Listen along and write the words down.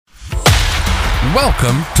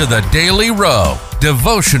Welcome to the Daily Row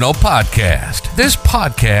Devotional Podcast. This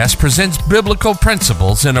podcast presents biblical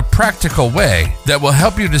principles in a practical way that will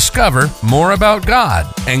help you discover more about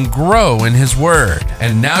God and grow in His Word.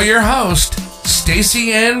 And now your host,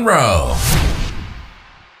 Stacey Ann Rowe.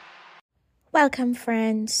 Welcome,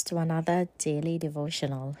 friends, to another daily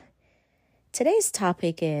devotional. Today's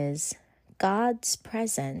topic is God's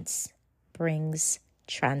presence brings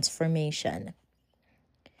transformation.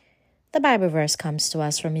 The Bible verse comes to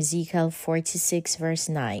us from Ezekiel 46, verse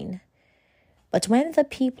 9. But when the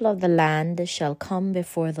people of the land shall come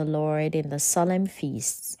before the Lord in the solemn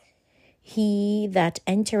feasts, he that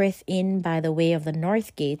entereth in by the way of the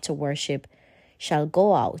north gate to worship shall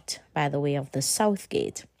go out by the way of the south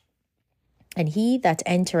gate. And he that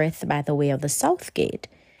entereth by the way of the south gate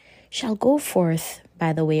shall go forth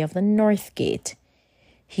by the way of the north gate.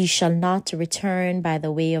 He shall not return by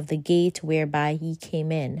the way of the gate whereby he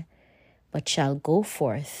came in, but shall go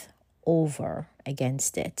forth over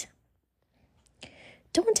against it.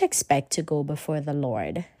 Don't expect to go before the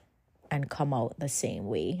Lord and come out the same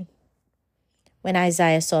way. When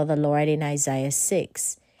Isaiah saw the Lord in Isaiah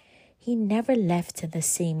 6, he never left the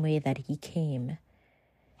same way that he came.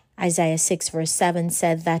 Isaiah 6 verse 7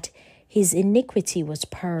 said that his iniquity was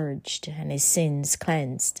purged and his sins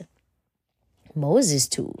cleansed. Moses,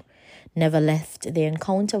 too, never left the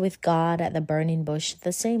encounter with God at the burning bush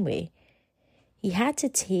the same way. He had to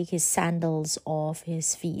take his sandals off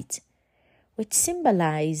his feet, which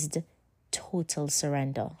symbolized total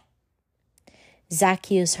surrender.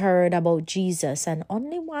 Zacchaeus heard about Jesus and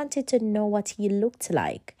only wanted to know what he looked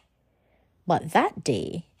like. But that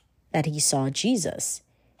day that he saw Jesus,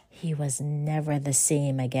 he was never the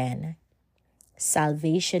same again.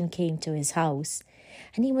 Salvation came to his house,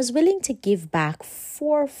 and he was willing to give back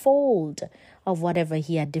fourfold of whatever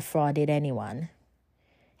he had defrauded anyone.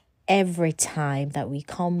 Every time that we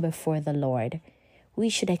come before the Lord, we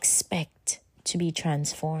should expect to be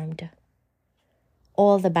transformed.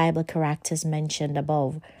 All the Bible characters mentioned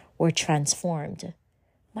above were transformed,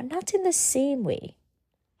 but not in the same way.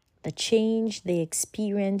 The change they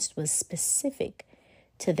experienced was specific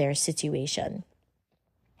to their situation.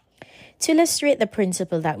 To illustrate the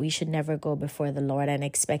principle that we should never go before the Lord and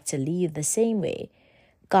expect to leave the same way,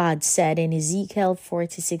 God said in Ezekiel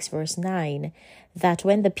 46 verse 9 that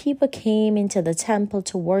when the people came into the temple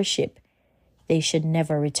to worship, they should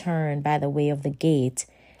never return by the way of the gate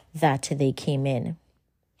that they came in.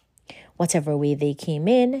 Whatever way they came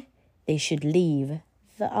in, they should leave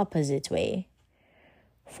the opposite way.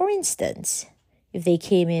 For instance, if they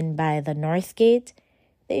came in by the north gate,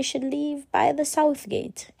 they should leave by the south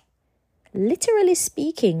gate. Literally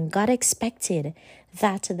speaking, God expected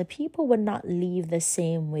that the people would not leave the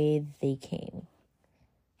same way they came.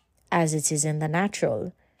 As it is in the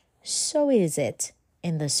natural, so is it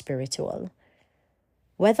in the spiritual.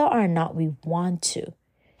 Whether or not we want to,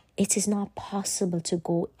 it is not possible to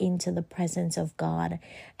go into the presence of God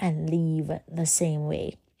and leave the same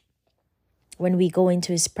way. When we go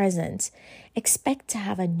into His presence, expect to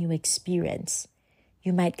have a new experience.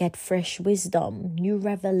 You might get fresh wisdom, new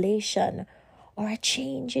revelation, or a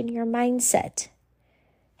change in your mindset.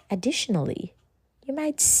 Additionally, you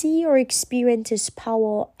might see or experience His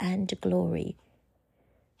power and glory.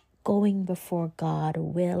 Going before God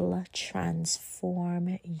will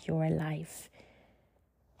transform your life.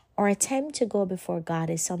 Our attempt to go before God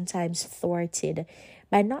is sometimes thwarted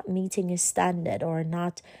by not meeting His standard or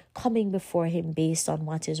not coming before Him based on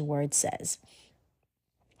what His word says.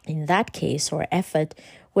 In that case, our effort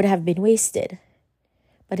would have been wasted.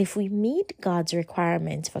 But if we meet God's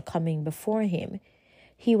requirements for coming before Him,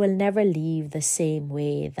 He will never leave the same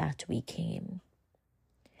way that we came.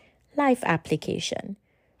 Life application.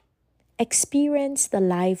 Experience the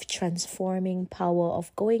life-transforming power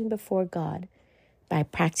of going before God by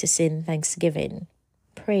practicing thanksgiving,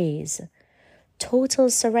 praise, total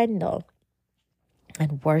surrender,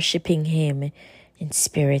 and worshiping Him in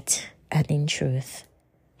spirit and in truth.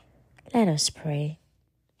 Let us pray.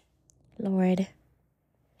 Lord,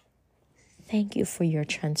 thank You for Your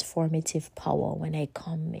transformative power when I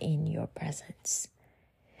come in Your presence.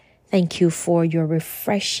 Thank You for Your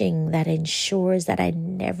refreshing that ensures that I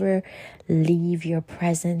never leave Your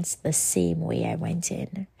presence the same way I went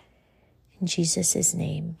in. In Jesus'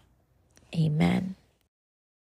 name, amen.